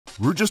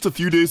we're just a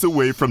few days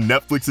away from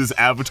Netflix's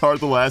Avatar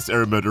the Last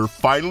Airbender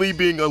finally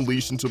being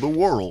unleashed into the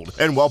world,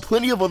 and while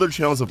plenty of other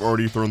channels have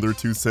already thrown their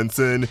 2 cents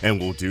in, and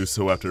will do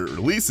so after it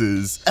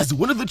releases, as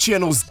one of the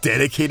channels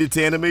dedicated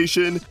to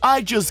animation,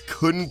 I just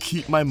couldn't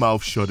keep my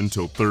mouth shut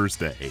until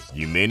Thursday.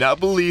 You may not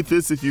believe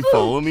this if you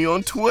follow me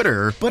on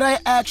Twitter, but I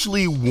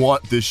actually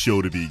want this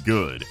show to be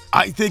good.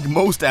 I think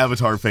most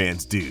Avatar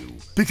fans do.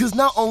 Because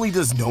not only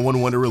does no one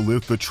want to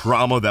relive the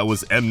trauma that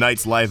was M.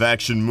 Night's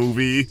live-action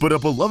movie, but a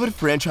beloved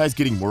franchise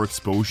getting more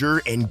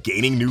exposure and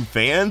gaining new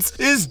fans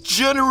is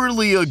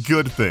generally a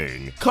good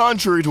thing,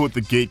 contrary to what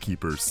the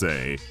gatekeepers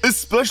say,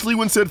 especially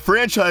when said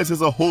franchise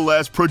has a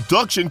whole-ass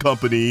production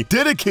company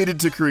dedicated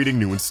to creating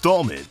new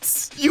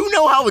installments. You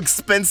know how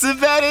expensive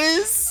that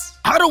is?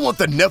 I don't want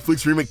the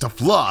Netflix remake to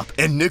flop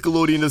and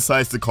Nickelodeon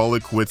decides to call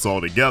it quits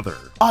altogether.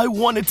 I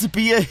want it to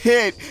be a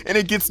hit and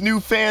it gets new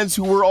fans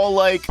who were all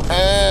like,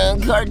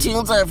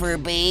 cartoons are for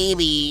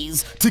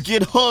babies, to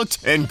get hooked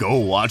and go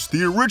watch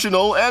the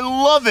original and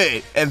love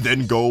it, and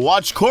then go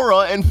watch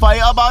Korra and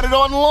fight about it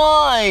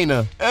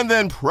online, and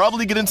then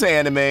probably get into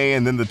anime,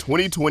 and then the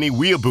 2020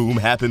 weeaboom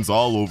happens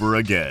all over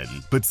again.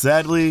 But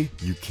sadly,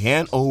 you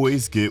can't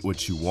always get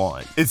what you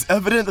want. It's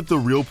evident that the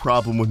real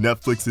problem with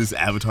Netflix's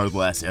Avatar the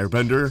Last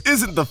Airbender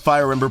isn't the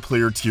Fire Emblem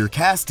player tier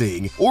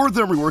casting, or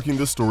them reworking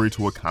the story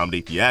to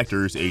accommodate the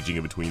actors aging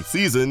in between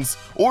seasons,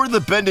 or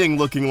the bending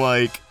looking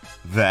like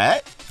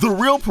that. The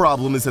real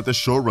problem is that the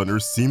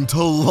showrunners seem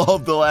to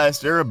love The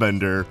Last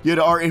Airbender, yet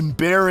are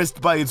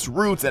embarrassed by its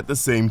roots at the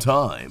same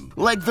time.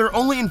 Like they're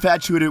only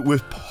infatuated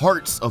with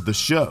parts of the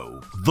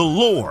show. The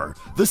lore,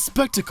 the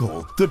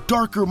spectacle, the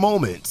darker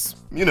moments.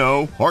 You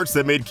know, parts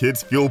that made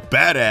kids feel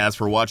badass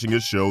for watching a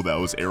show that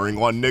was airing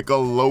on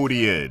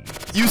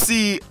Nickelodeon. You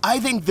see, I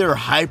think they're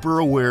hyper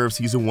aware of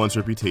Season 1's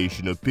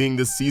reputation of being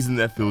the season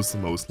that feels the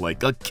most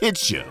like a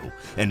kid's show,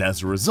 and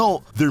as a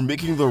result, they're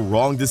making the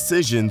wrong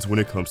decisions when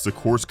it comes to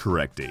course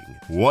correcting,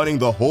 wanting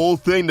the whole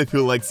thing to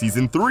feel like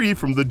Season 3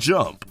 from the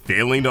jump,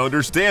 failing to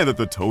understand that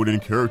the tone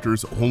and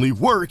characters only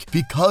work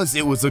because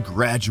it was a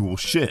gradual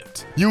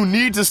shift. You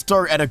need to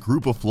start at a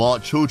group of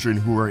flawed children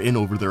who are in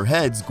over their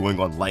heads going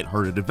on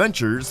lighthearted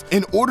adventures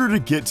in order to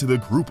get to the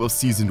group of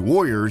seasoned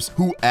warriors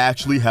who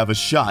actually have a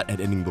shot at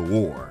ending the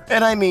war.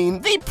 And I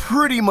mean, they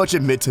pretty much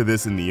admit to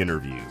this in the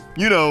interview.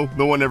 You know,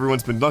 the one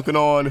everyone's been dunking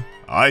on.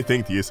 I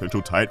think the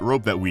essential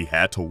tightrope that we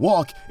had to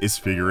walk is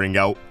figuring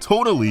out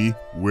totally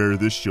where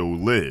this show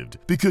lived.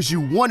 Because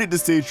you wanted to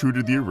stay true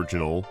to the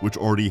original, which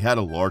already had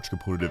a large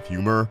component of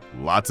humor,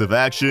 lots of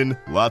action,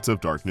 lots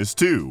of darkness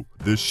too.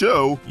 The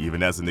show,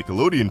 even as a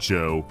Nickelodeon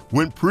show,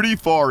 went pretty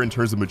far in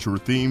terms of mature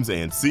themes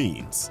and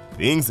scenes.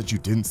 Things that you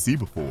didn't see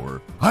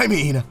before. I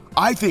mean,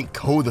 I think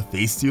Ko the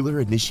Face Stealer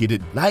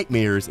initiated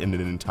nightmares in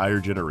an entire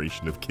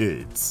generation of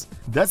kids.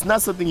 That's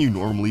not something you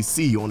normally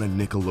see on a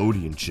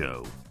Nickelodeon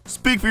show.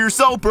 Speak for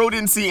yourself, bro,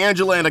 didn't see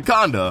Angela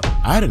Anaconda.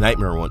 I had a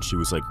nightmare once she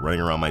was like running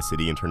around my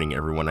city and turning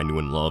everyone I knew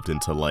and loved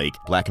into like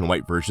black and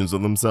white versions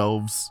of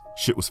themselves.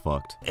 Shit was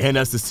fucked. And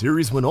as the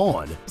series went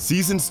on,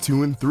 seasons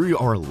 2 and 3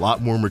 are a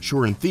lot more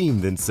mature in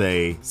theme than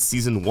say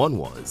season 1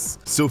 was.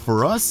 So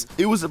for us,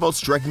 it was about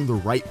striking the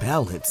right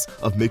balance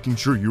of making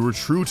sure you were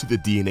true to the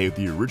DNA of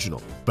the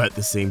original. But at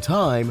the same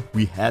time,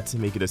 we had to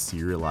make it a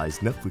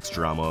serialized Netflix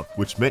drama,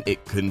 which meant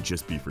it couldn't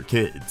just be for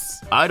kids.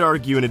 I'd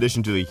argue in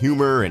addition to the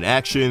humor and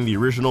action, the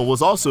original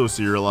was also a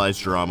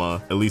serialized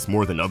drama, at least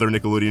more than other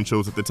Nickelodeon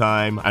shows at the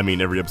time. I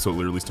mean, every episode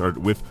literally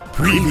started with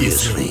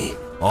previously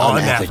on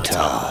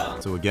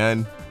Avatar. So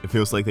again, it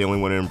feels like they only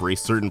want to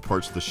embrace certain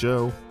parts of the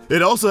show.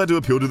 It also had to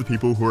appeal to the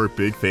people who are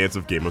big fans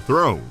of Game of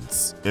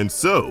Thrones. And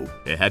so,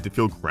 it had to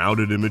feel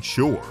grounded and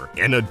mature,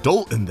 and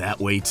adult in that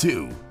way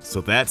too.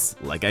 So that's,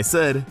 like I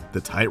said,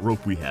 the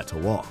tightrope we had to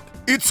walk.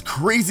 It's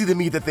crazy to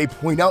me that they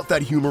point out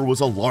that humor was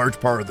a large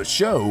part of the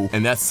show,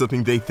 and that's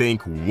something they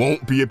think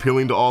won't be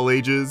appealing to all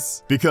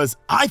ages. Because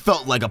I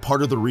felt like a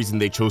part of the reason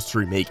they chose to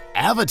remake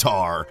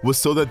Avatar was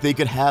so that they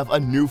could have a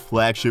new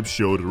flagship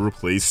show to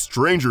replace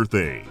Stranger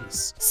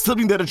Things.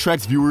 Something that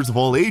attracts viewers of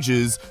all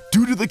ages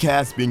due to the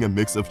cast being a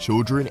mix of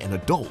children and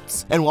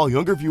adults. And while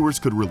younger viewers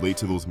could relate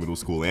to those middle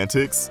school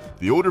antics,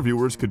 the older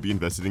viewers could be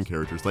invested in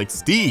characters like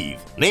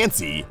Steve,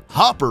 Nancy,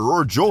 Hopper,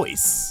 or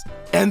Joyce.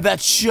 And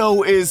that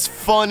show is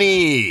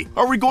funny!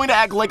 Are we going to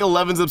act like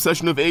Eleven's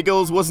obsession of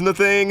Eagles wasn't a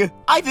thing?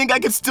 I think I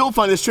could still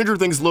find the Stranger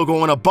Things logo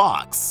on a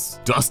box.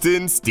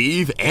 Dustin,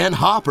 Steve, and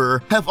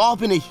Hopper have all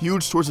been a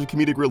huge source of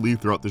comedic relief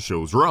throughout the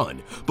show's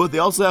run, but they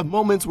also have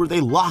moments where they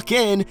lock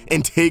in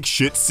and take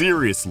shit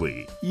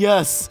seriously.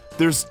 Yes,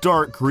 there's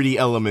dark, gritty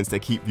elements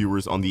that keep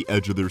viewers on the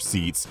edge of their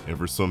seats, and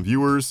for some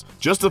viewers,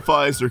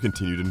 justifies their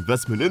continued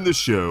investment in the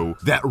show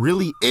that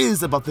really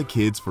is about the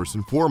kids first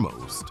and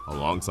foremost,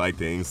 alongside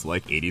things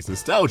like 80s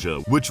nostalgia,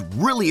 which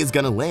really is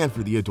gonna land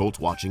for the adults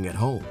watching at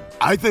home.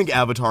 I think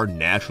Avatar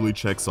naturally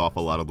checks off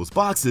a lot of those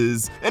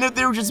boxes, and if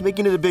they were just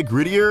making it a bit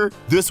grittier,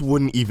 this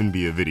wouldn't even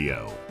be a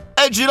video.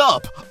 Edge it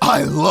up!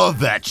 I love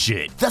that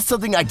shit! That's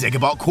something I dig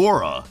about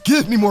Korra.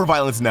 Give me more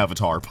violence in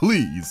Avatar,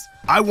 please.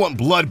 I want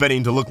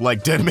bloodbending to look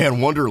like Dead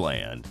Man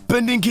Wonderland.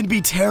 Bending can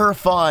be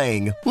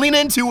terrifying. Lean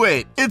into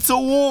it. It's a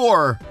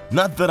war.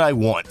 Not that I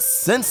want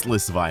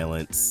senseless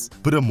violence,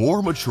 but a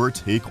more mature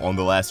take on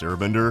The Last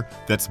Airbender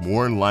that's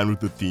more in line with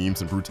the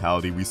themes and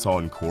brutality we saw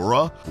in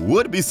Korra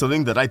would be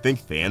something that I think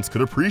fans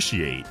could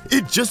appreciate.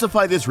 It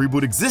justified this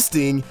reboot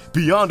existing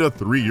beyond a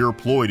 3-year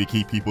ploy to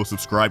keep people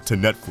subscribed to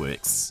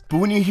Netflix. But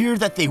when you hear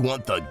that they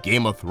want the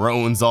Game of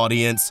Thrones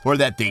audience, or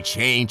that they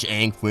change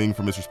Aang fleeing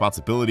from his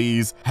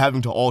responsibilities,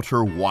 having to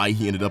alter why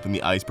he ended up in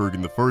the iceberg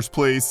in the first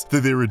place,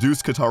 that they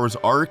reduced Katara's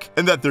arc,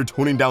 and that they're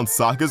toning down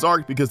Sokka's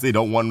arc because they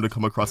don't want him to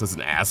come across as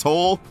an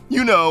asshole,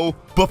 you know,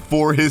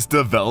 before his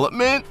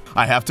development,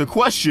 I have to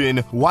question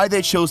why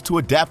they chose to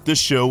adapt the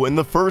show in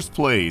the first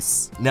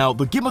place. Now,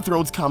 the Game of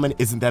Thrones comment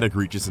isn't that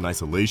egregious in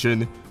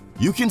isolation.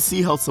 You can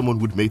see how someone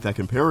would make that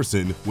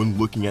comparison when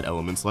looking at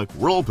elements like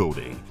world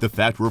building, the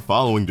fact we're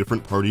following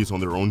different parties on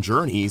their own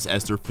journeys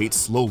as their fates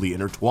slowly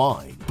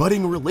intertwine,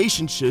 budding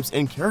relationships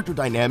and character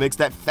dynamics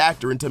that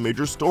factor into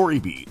major story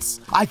beats.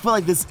 I feel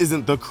like this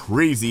isn't the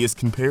craziest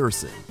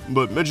comparison,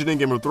 but mentioning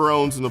Game of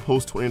Thrones in the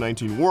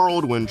post-2019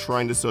 world when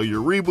trying to sell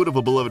your reboot of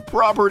a beloved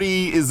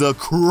property is a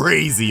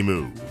crazy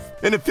move.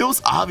 And it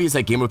feels obvious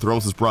that Game of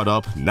Thrones is brought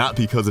up not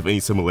because of any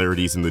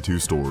similarities in the two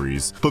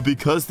stories, but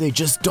because they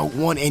just don't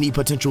want any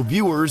potential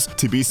viewers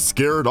to be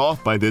scared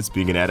off by this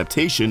being an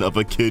adaptation of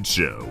a kid's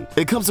show.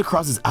 It comes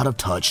across as out of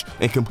touch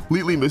and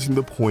completely missing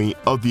the point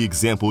of the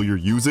example you're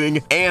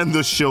using and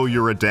the show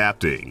you're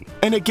adapting.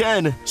 And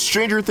again,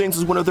 Stranger Things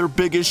is one of their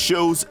biggest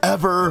shows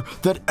ever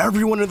that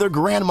everyone and their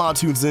grandma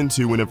tunes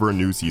into whenever a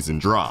new season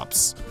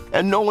drops.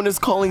 And no one is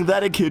calling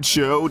that a kid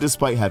show,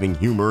 despite having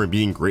humor and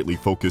being greatly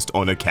focused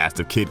on a cast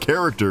of kid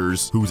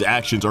characters whose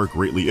actions are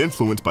greatly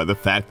influenced by the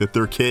fact that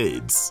they're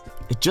kids.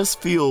 It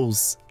just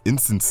feels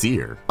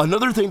insincere.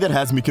 Another thing that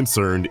has me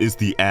concerned is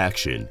the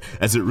action,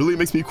 as it really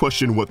makes me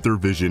question what their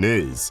vision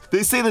is.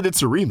 They say that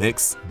it's a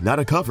remix, not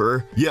a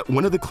cover, yet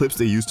one of the clips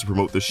they use to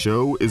promote the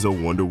show is a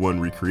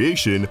 1-to-1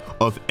 recreation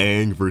of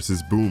Aang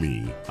versus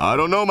Bumi. I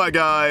don't know, my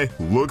guy,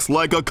 looks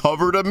like a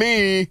cover to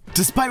me.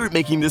 Despite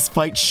remaking this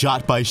fight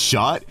shot by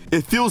shot,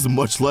 it feels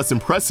much less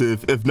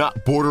impressive, if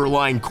not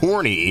borderline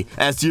corny,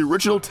 as the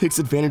original takes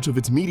advantage of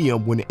its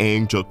medium when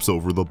Aang jumps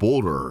over the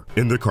boulder.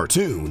 In the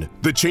cartoon,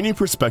 the changing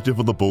perspective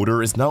of the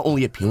boulder is not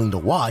only appealing to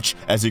watch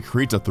as it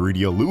creates a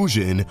 3D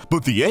illusion,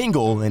 but the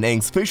angle and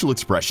Aang's facial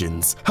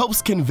expressions helps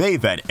convey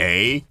that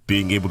A,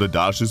 being able to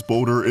dodge this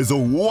boulder is a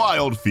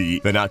wild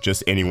feat that not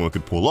just anyone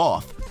could pull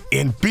off,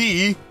 and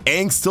B,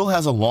 Aang still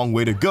has a long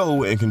way to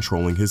go in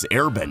controlling his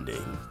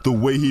airbending. The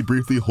way he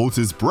briefly holds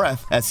his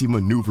breath as he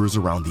maneuvers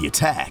around the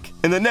attack.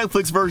 In the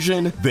Netflix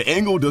version, the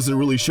angle doesn't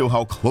really show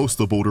how close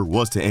the boulder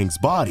was to Aang's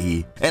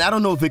body, and I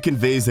don't know if it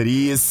conveys that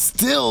he is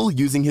still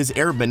using his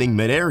airbending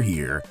midair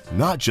here,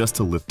 not just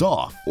to lift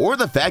off, or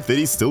the fact that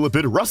he's still a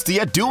bit rusty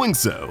at doing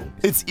so.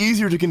 It's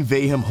easier to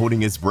convey him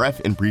holding his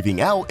breath and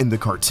breathing out in the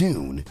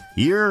cartoon.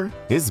 Here,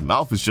 his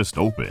mouth is just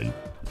open.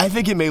 I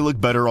think it may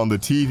look better on the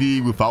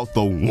TV without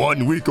the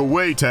 1 week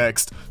away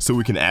text, so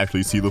we can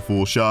actually see the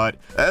full shot,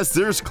 as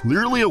there's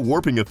clearly a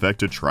warping effect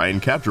to try and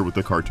capture what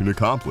the cartoon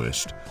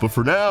accomplished. But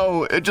for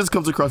now, it just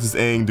comes across as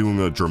Aang doing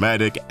a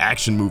dramatic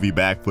action movie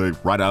backflip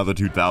right out of the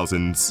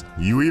 2000s.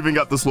 You even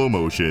got the slow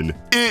motion.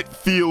 It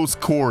feels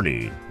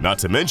corny. Not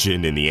to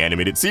mention, in the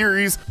animated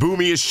series,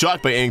 Bumi is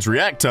shocked by Aang's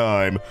react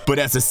time, but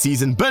as a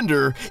seasoned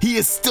bender, he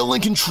is still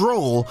in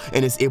control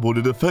and is able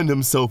to defend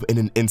himself in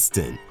an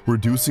instant,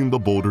 reducing the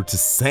boulder to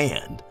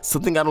sand,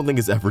 something I don't think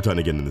is ever done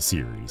again in the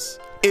series.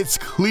 It's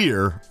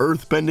clear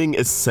earthbending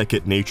is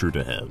second nature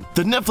to him.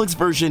 The Netflix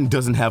version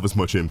doesn't have as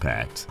much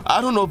impact. I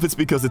don't know if it's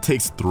because it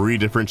takes 3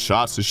 different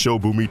shots to show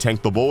Bumi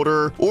tank the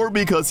boulder, or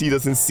because he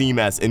doesn't seem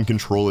as in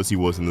control as he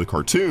was in the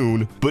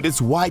cartoon, but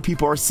it's why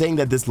people are saying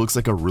that this looks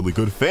like a really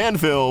good fan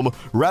film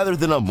rather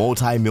than a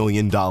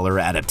multi-million-dollar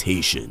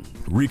adaptation,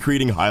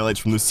 recreating highlights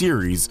from the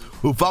series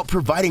without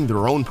providing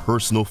their own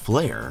personal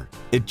flair.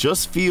 It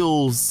just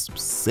feels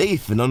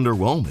safe and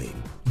underwhelming.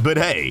 But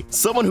hey,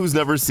 someone who's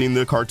never seen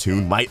the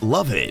cartoon might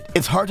love it.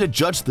 It's hard to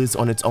judge this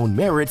on its own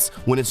merits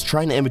when it's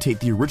trying to imitate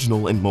the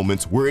original in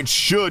moments where it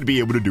should be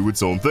able to do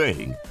its own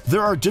thing.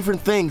 There are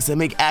different things that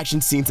make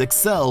action scenes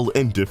excel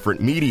in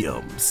different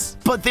mediums.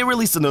 But they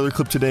released another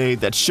clip today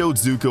that showed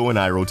Zuko and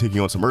Iroh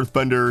taking on some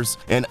earthbenders,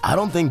 and I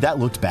don't think that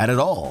looked bad at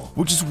all,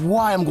 which is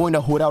why I'm going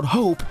to hold out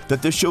hope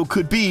that the show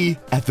could be,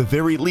 at the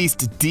very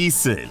least,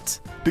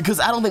 decent. Because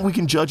I don't think we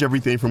can judge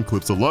everything from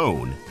clips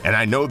alone, and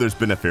I know there's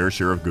been a fair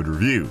share of good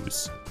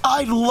reviews.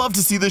 I'd love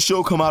to see the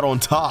show come out on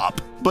top,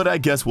 but I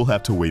guess we'll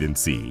have to wait and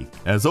see.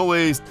 As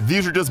always,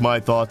 these are just my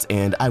thoughts,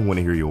 and I want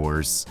to hear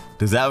yours.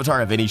 Does Avatar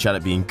have any shot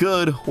at being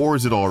good, or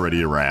is it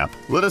already a wrap?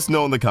 Let us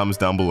know in the comments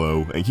down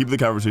below, and keep the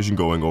conversation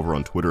going over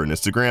on Twitter and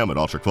Instagram at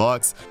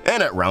UltraClocks,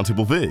 and at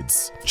Roundtable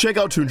Vids. Check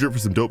out Toondrip for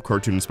some dope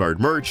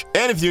cartoon-inspired merch,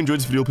 and if you enjoyed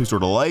this video, please throw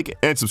it a like,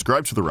 and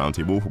subscribe to the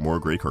Roundtable for more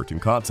great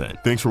cartoon content.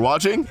 Thanks for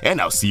watching, and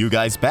I'll see you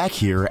guys back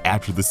here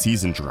after the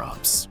season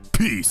drops.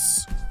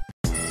 Peace!